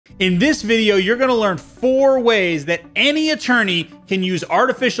In this video, you're going to learn 4 ways that any attorney can use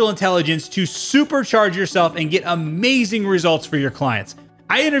artificial intelligence to supercharge yourself and get amazing results for your clients.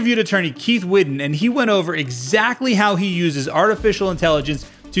 I interviewed attorney Keith Whidden, and he went over exactly how he uses artificial intelligence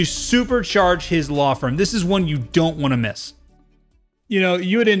to supercharge his law firm. This is one you don't want to miss. You know,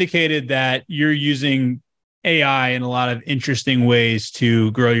 you had indicated that you're using AI in a lot of interesting ways to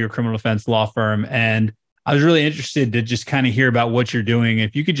grow your criminal defense law firm. And I was really interested to just kind of hear about what you're doing.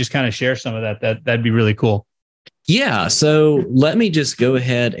 If you could just kind of share some of that'd be really cool. Yeah. So let me just go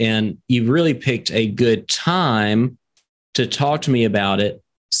ahead, and you really picked a good time to talk to me about it.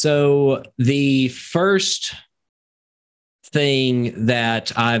 So the first thing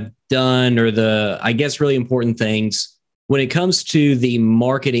that I've done, or the, I guess, really important things when it comes to the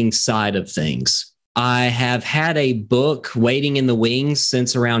marketing side of things, I have had a book waiting in the wings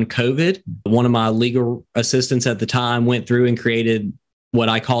since around COVID. One of my legal assistants at the time went through and created what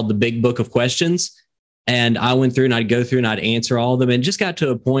I called the big book of questions. And I went through and I'd go through and I'd answer all of them, and just got to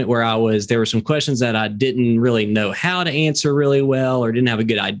a point where there were some questions that I didn't really know how to answer really well, or didn't have a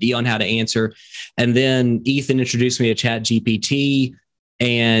good idea on how to answer. And then Ethan introduced me to ChatGPT,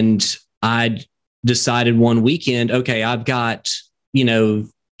 and I decided one weekend, okay, I've got,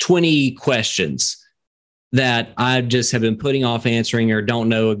 20 questions that I just have been putting off answering or don't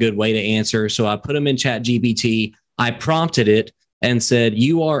know a good way to answer. So I put them in ChatGPT. I prompted it and said,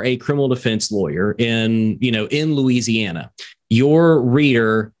 you are a criminal defense lawyer in Louisiana. Your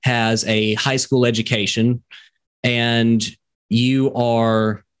reader has a high school education, and you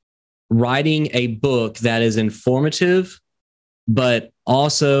are writing a book that is informative, but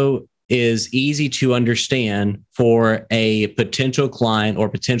also is easy to understand for a potential client or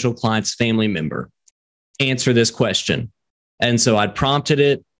potential client's family member. Answer this question. And so I prompted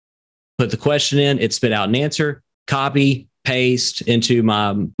it, put the question in, it spit out an answer, copy, paste into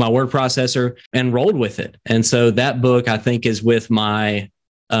my word processor, and rolled with it. And so that book, I think, is with my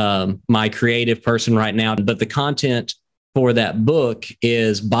creative person right now. But the content for that book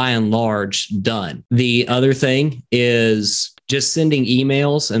is by and large done. The other thing is just sending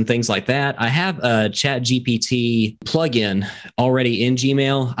emails and things like that. I have a ChatGPT plugin already in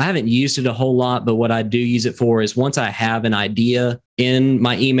Gmail. I haven't used it a whole lot, but what I do use it for is once I have an idea in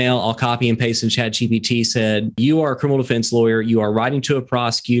my email, I'll copy and paste in ChatGPT, said, you are a criminal defense lawyer. You are writing to a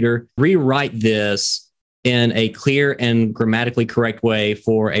prosecutor. Rewrite this in a clear and grammatically correct way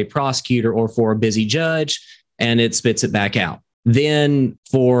for a prosecutor or for a busy judge, and it spits it back out. Then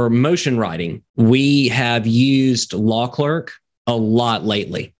for motion writing, we have used Law Clerk a lot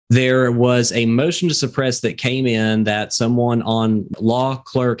lately. There was a motion to suppress that came in that someone on Law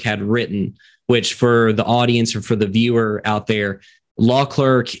Clerk had written, which for the audience or for the viewer out there, Law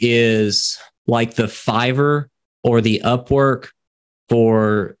Clerk is like the Fiverr or the Upwork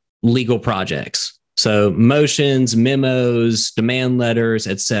for legal projects. So motions, memos, demand letters,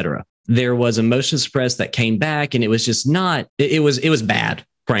 etc. There was a motion to suppress that came back, and it was just not, it was bad.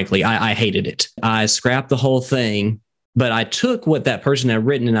 Frankly, I hated it. I scrapped the whole thing, but I took what that person had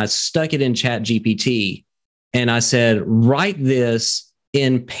written and I stuck it in ChatGPT, and I said, write this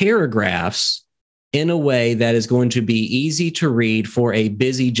in paragraphs in a way that is going to be easy to read for a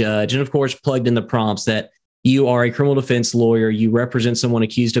busy judge. And of course, plugged in the prompts that you are a criminal defense lawyer, you represent someone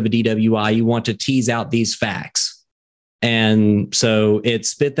accused of a DWI, you want to tease out these facts. And so it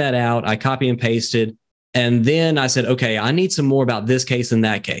spit that out. I copy and pasted. And then I said, okay, I need some more about this case and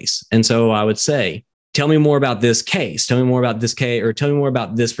that case. And so I would say, tell me more about this case. Tell me more about this case, or tell me more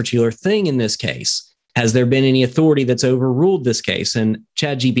about this particular thing in this case. Has there been any authority that's overruled this case? And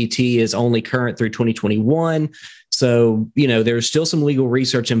ChatGPT is only current through 2021. So, there's still some legal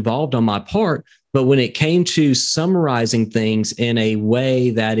research involved on my part. But when it came to summarizing things in a way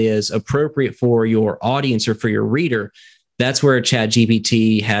that is appropriate for your audience or for your reader, that's where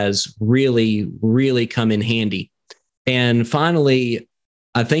ChatGPT has really, really come in handy. And finally,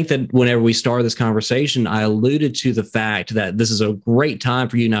 I think that whenever we started this conversation, I alluded to the fact that this is a great time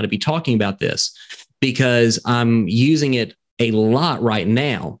for you now to be talking about this, because I'm using it a lot right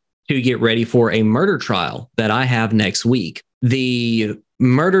now to get ready for a murder trial that I have next week. The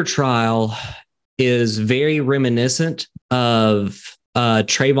murder trial is very reminiscent of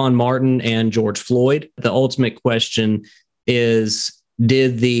Trayvon Martin and George Floyd. The ultimate question is,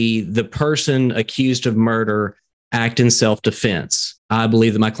 did the person accused of murder act in self-defense? I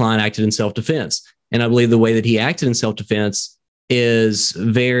believe that my client acted in self-defense. And I believe the way that he acted in self-defense is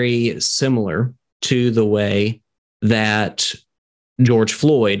very similar to the way that George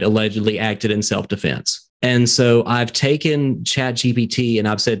Floyd allegedly acted in self-defense. And so I've taken ChatGPT and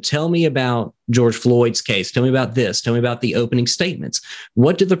I've said, tell me about George Floyd's case. Tell me about this. Tell me about the opening statements.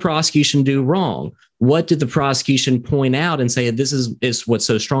 What did the prosecution do wrong? What did the prosecution point out and say, this is what's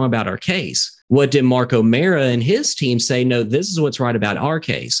so strong about our case? What did Mark O'Mara and his team say? No, this is what's right about our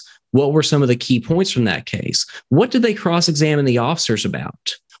case. What were some of the key points from that case? What did they cross-examine the officers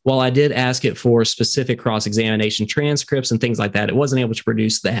about? While I did ask it for specific cross-examination transcripts and things like that, it wasn't able to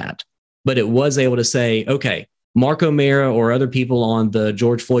produce that. But it was able to say, okay, Mark O'Mara or other people on the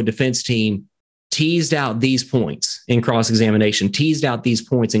George Floyd defense team teased out these points in cross-examination, teased out these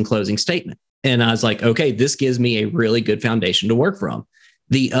points in closing statement. And I was like, okay, this gives me a really good foundation to work from.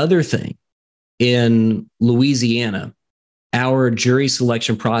 The other thing, in Louisiana, our jury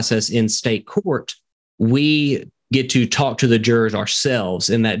selection process in state court, we get to talk to the jurors ourselves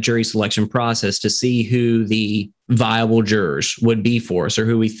in that jury selection process to see who the viable jurors would be for us or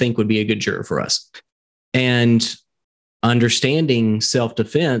who we think would be a good juror for us. And understanding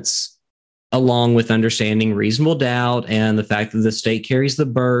self-defense, along with understanding reasonable doubt and the fact that the state carries the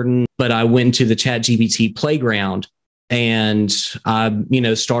burden. But I went to the ChatGPT playground and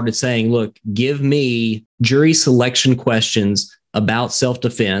I, started saying, look, give me jury selection questions about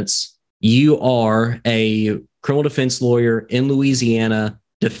self-defense. You are a criminal defense lawyer in Louisiana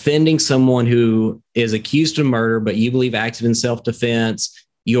defending someone who is accused of murder, but you believe acted in self-defense.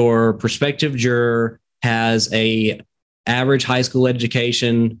 Your prospective juror has a average high school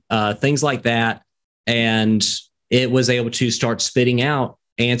education, things like that. And it was able to start spitting out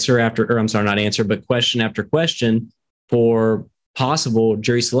question after question for possible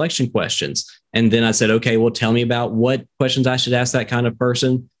jury selection questions. And then I said, okay, well, tell me about what questions I should ask that kind of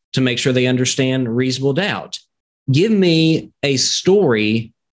person to make sure they understand reasonable doubt. Give me a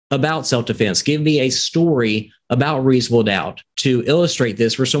story about self-defense. Give me a story about reasonable doubt to illustrate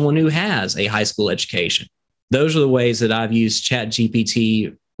this for someone who has a high school education. Those are the ways that I've used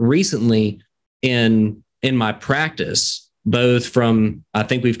ChatGPT recently in my practice, both from, I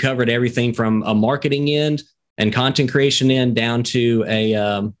think we've covered everything from a marketing end and content creation end down to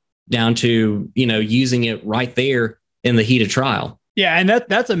using it right there in the heat of trial. Yeah. And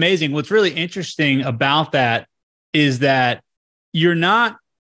that's amazing. What's really interesting about that is that you're not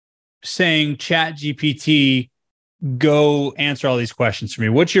saying ChatGPT, go answer all these questions for me.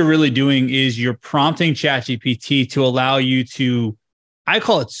 What you're really doing is you're prompting ChatGPT to allow you to, I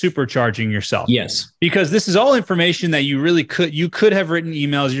call it supercharging yourself. Yes. Because this is all information that you could have written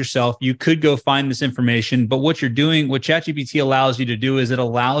emails yourself. You could go find this information, but what you're doing, what ChatGPT allows you to do is it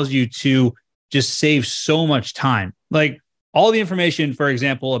allows you to just save so much time. Like all the information, for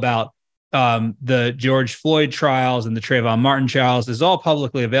example, about the George Floyd trials and the Trayvon Martin trials is all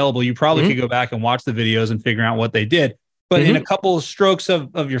publicly available. You probably could go back and watch the videos and figure out what they did. But in a couple of strokes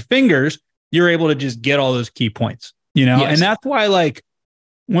of your fingers, you're able to just get all those key points, Yes. And that's why, like,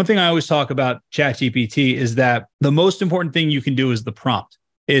 one thing I always talk about ChatGPT is that the most important thing you can do is the prompt.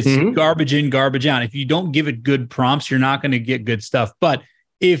 It's garbage in, garbage out. If you don't give it good prompts, you're not going to get good stuff. But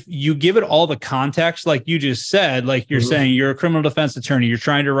if you give it all the context, like you just said, like you're saying, you're a criminal defense attorney, you're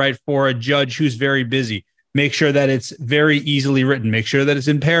trying to write for a judge who's very busy. Make sure that it's very easily written. Make sure that it's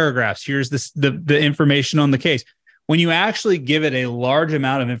in paragraphs. Here's the information on the case. When you actually give it a large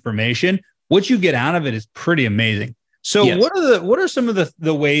amount of information, what you get out of it is pretty amazing. So yes. What are some of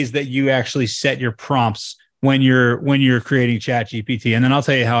the ways that you actually set your prompts when you're creating ChatGPT? And then I'll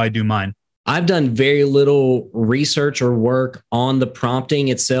tell you how I do mine. I've done very little research or work on the prompting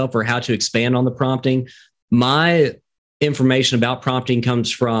itself or how to expand on the prompting. My information about prompting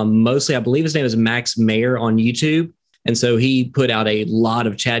comes from mostly, I believe his name is Max Mayer on YouTube. And so he put out a lot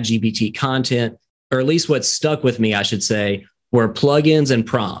of ChatGPT content, or at least what stuck with me, I should say, were plugins and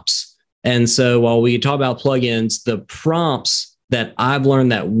prompts. And so while we talk about plugins, the prompts that I've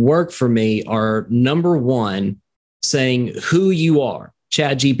learned that work for me are, number one, saying who you are.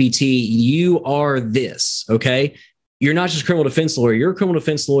 ChatGPT, you are this, okay? You're not just a criminal defense lawyer. You're a criminal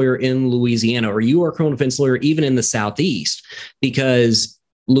defense lawyer in Louisiana, or you are a criminal defense lawyer even in the Southeast, because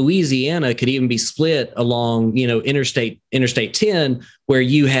Louisiana could even be split along, Interstate 10, where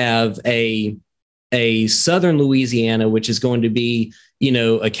you have a Southern Louisiana, which is going to be,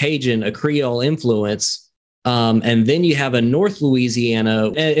 a Cajun, a Creole influence. And then you have a North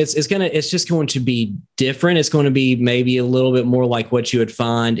Louisiana. It's just going to be different. It's going to be maybe a little bit more like what you would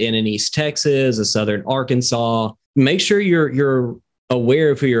find in an East Texas, a Southern Arkansas. Make sure you're aware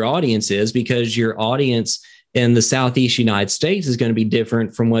of who your audience is, because your audience in the Southeast United States is going to be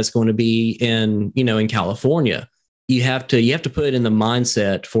different from what's going to be in California. You have to put it in the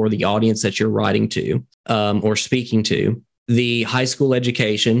mindset for the audience that you're writing to or speaking to. The high school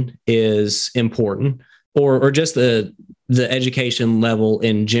education is important. or just the education level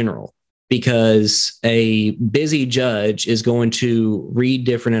in general, because a busy judge is going to read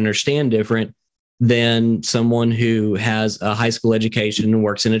different, understand different than someone who has a high school education and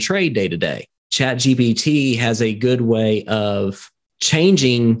works in a trade day to day. ChatGPT has a good way of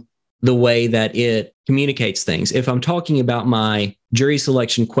changing the way that it communicates things. If I'm talking about my jury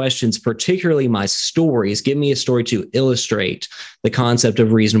selection questions, particularly my stories, give me a story to illustrate the concept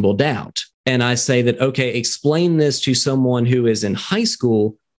of reasonable doubt. And I say that, okay, explain this to someone who is in high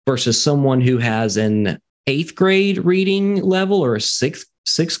school versus someone who has an 8th grade reading level or a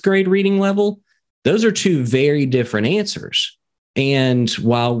sixth grade reading level. Those are two very different answers. And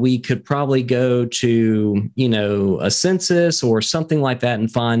while we could probably go to, a census or something like that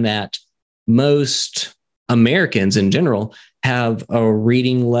and find that most Americans in general have a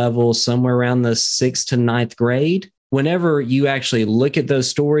reading level somewhere around the 6th to 9th grade, whenever you actually look at those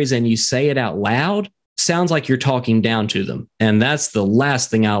stories and you say it out loud, sounds like you're talking down to them. And that's the last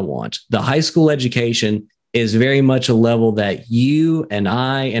thing I want. The high school education is very much a level that you and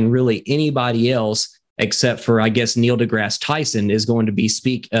I and really anybody else, except for, I guess, Neil deGrasse Tyson, is going to be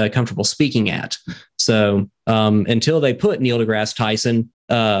comfortable speaking at. So until they put Neil deGrasse Tyson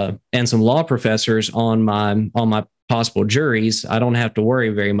and some law professors on my possible juries, I don't have to worry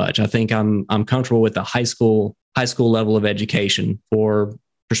very much. I think I'm comfortable with the high school level of education for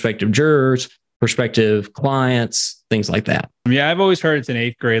prospective jurors, prospective clients, things like that. Yeah, I've always heard it's an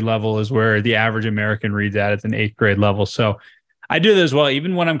 8th grade level is where the average American reads at. It's an 8th grade level. So I do that as well.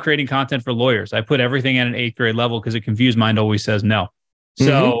 Even when I'm creating content for lawyers, I put everything at an 8th grade level because a confused mind always says no.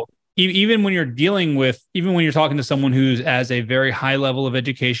 So even when you're talking to someone who's as a very high level of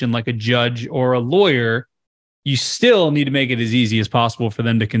education, like a judge or a lawyer, you still need to make it as easy as possible for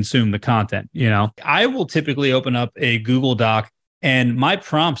them to consume the content. I will typically open up a Google Doc and my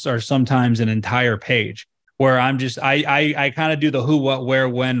prompts are sometimes an entire page where I kind of do the who, what, where,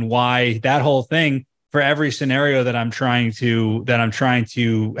 when, why, that whole thing for every scenario that I'm trying to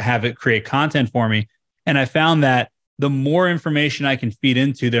have it create content for me. And I found that the more information I can feed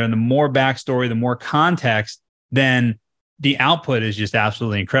into there and the more backstory, the more context, then the output is just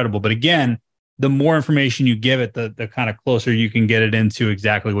absolutely incredible. But again, the more information you give it, the kind of closer you can get it into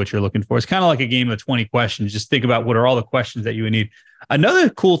exactly what you're looking for. It's kind of like a game of 20 questions. Just think about what are all the questions that you would need. Another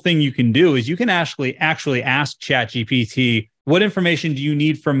cool thing you can do is you can actually ask ChatGPT, what information do you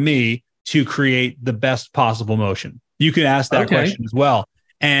need from me to create the best possible motion? You could ask that question as well.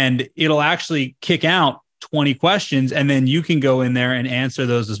 And it'll actually kick out 20 questions. And then you can go in there and answer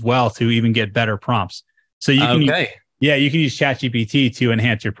those as well to even get better prompts. So you can you can use ChatGPT to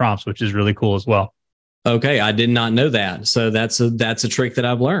enhance your prompts, which is really cool as well. Okay. I did not know that. So that's a trick that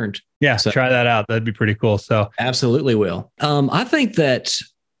I've learned. Yeah. So try that out. That'd be pretty cool. So absolutely will. I think that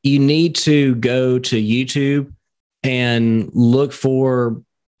you need to go to YouTube and look for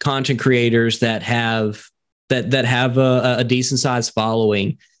content creators that have a decent sized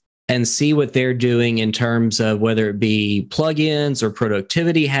following and see what they're doing in terms of whether it be plugins or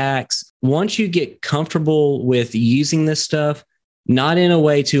productivity hacks. Once you get comfortable with using this stuff, not in a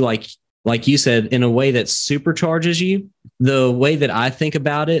way to like you said, in a way that supercharges you, the way that I think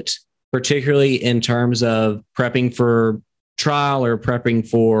about it, particularly in terms of prepping for trial or prepping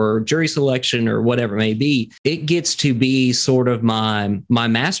for jury selection or whatever it may be, it gets to be sort of my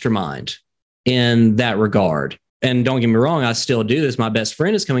mastermind in that regard. And don't get me wrong, I still do this. My best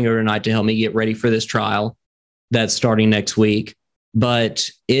friend is coming over tonight to help me get ready for this trial that's starting next week. But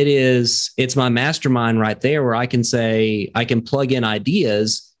it's my mastermind right there where I can plug in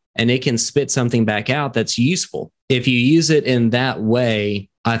ideas and it can spit something back out that's useful. If you use it in that way,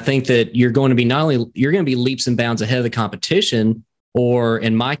 I think that you're going to be leaps and bounds ahead of the competition, or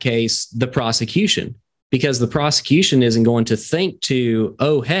in my case, the prosecution, because the prosecution isn't going to think to,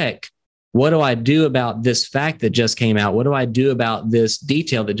 oh, heck, what do I do about this fact that just came out? What do I do about this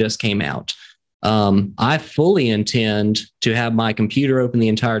detail that just came out? I fully intend to have my computer open the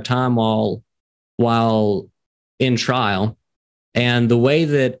entire time while in trial. And the way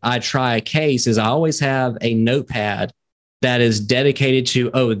that I try a case is I always have a notepad that is dedicated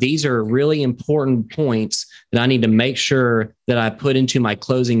to, these are really important points that I need to make sure that I put into my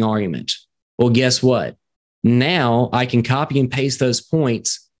closing argument. Well, guess what? Now I can copy and paste those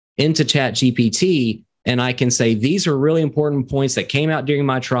points into ChatGPT, and I can say, these are really important points that came out during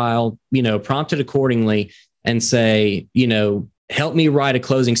my trial, prompted accordingly, and say, help me write a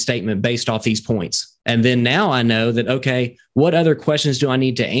closing statement based off these points. And then now I know that, okay, what other questions do I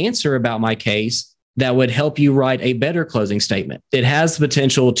need to answer about my case that would help you write a better closing statement? It has the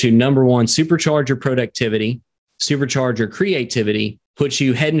potential to, number one, supercharge your productivity, supercharge your creativity, puts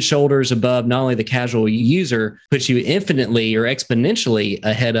you head and shoulders above not only the casual user, puts you infinitely or exponentially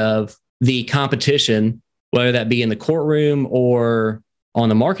ahead of the competition, whether that be in the courtroom or on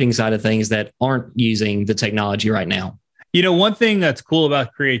the marketing side of things that aren't using the technology right now. You know, one thing that's cool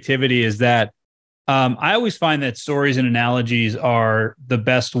about creativity is that I always find that stories and analogies are the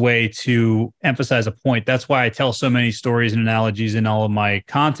best way to emphasize a point. That's why I tell so many stories and analogies in all of my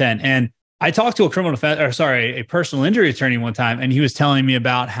content. And I talked to a personal injury attorney one time, and he was telling me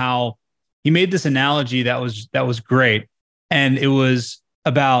about how he made this analogy that was great, and it was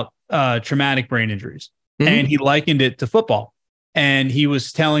about traumatic brain injuries, and he likened it to football. And he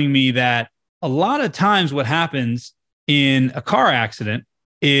was telling me that a lot of times what happens in a car accident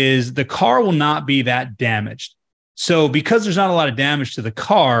is the car will not be that damaged. So because there's not a lot of damage to the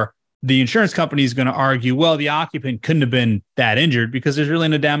car, the insurance company is going to argue, well, the occupant couldn't have been that injured because there's really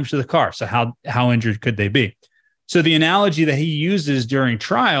no damage to the car. So how injured could they be? So the analogy that he uses during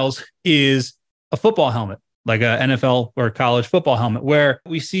trials is a football helmet, like a NFL or college football helmet, where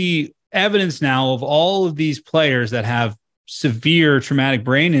we see evidence now of all of these players that have severe traumatic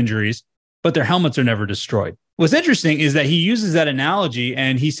brain injuries, but their helmets are never destroyed. What's interesting is that he uses that analogy,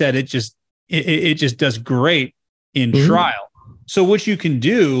 and he said it just does great in trial. So what you can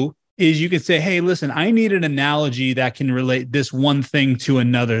do is you can say, hey, listen, I need an analogy that can relate this one thing to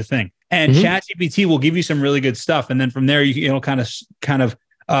another thing. And ChatGPT will give you some really good stuff. And then from there, you kind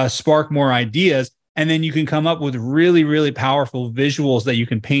of spark more ideas. And then you can come up with really, really powerful visuals that you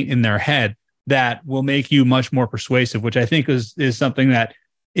can paint in their head that will make you much more persuasive, which I think is something that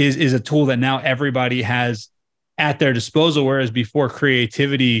is a tool that now everybody has at their disposal, whereas before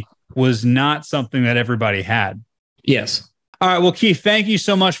creativity was not something that everybody had. Yes. All right. Well, Keith, thank you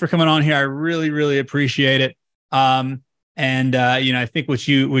so much for coming on here. I really, really appreciate it. I think what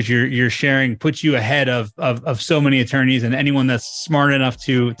you're sharing puts you ahead of so many attorneys, and anyone that's smart enough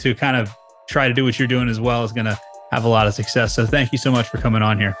to kind of try to do what you're doing as well is going to have a lot of success. So thank you so much for coming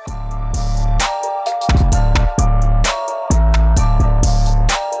on here.